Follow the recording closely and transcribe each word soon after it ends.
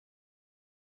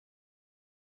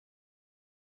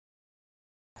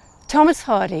Thomas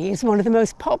Hardy is one of the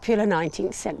most popular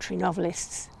 19th century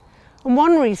novelists, and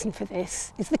one reason for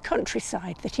this is the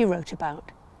countryside that he wrote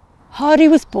about. Hardy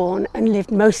was born and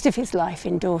lived most of his life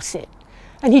in Dorset,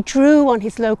 and he drew on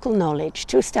his local knowledge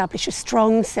to establish a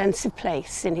strong sense of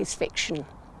place in his fiction.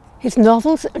 His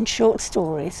novels and short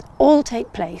stories all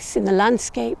take place in the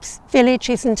landscapes,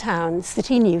 villages and towns that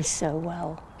he knew so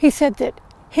well. He said that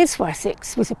his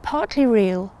Wessex was a partly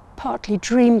real, partly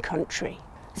dream country.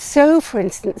 So, for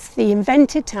instance, the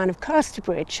invented town of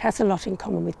Casterbridge has a lot in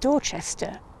common with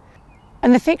Dorchester,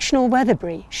 and the fictional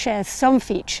Weatherbury shares some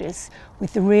features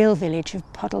with the real village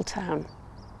of Puddletown.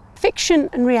 Fiction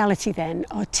and reality then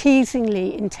are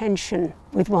teasingly in tension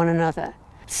with one another,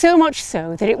 so much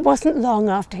so that it wasn't long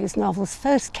after his novels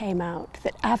first came out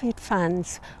that avid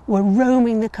fans were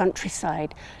roaming the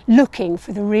countryside looking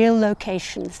for the real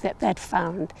locations that they'd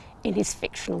found in his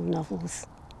fictional novels.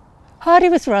 Hardy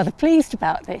was rather pleased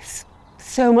about this,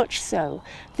 so much so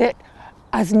that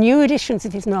as new editions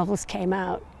of his novels came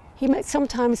out, he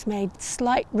sometimes made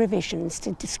slight revisions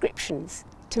to descriptions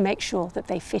to make sure that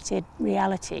they fitted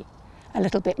reality a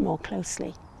little bit more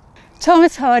closely.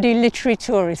 Thomas Hardy literary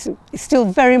tourism is still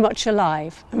very much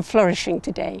alive and flourishing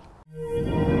today.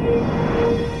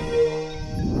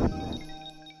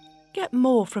 Get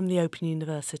more from the Open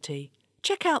University.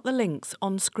 Check out the links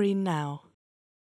on screen now.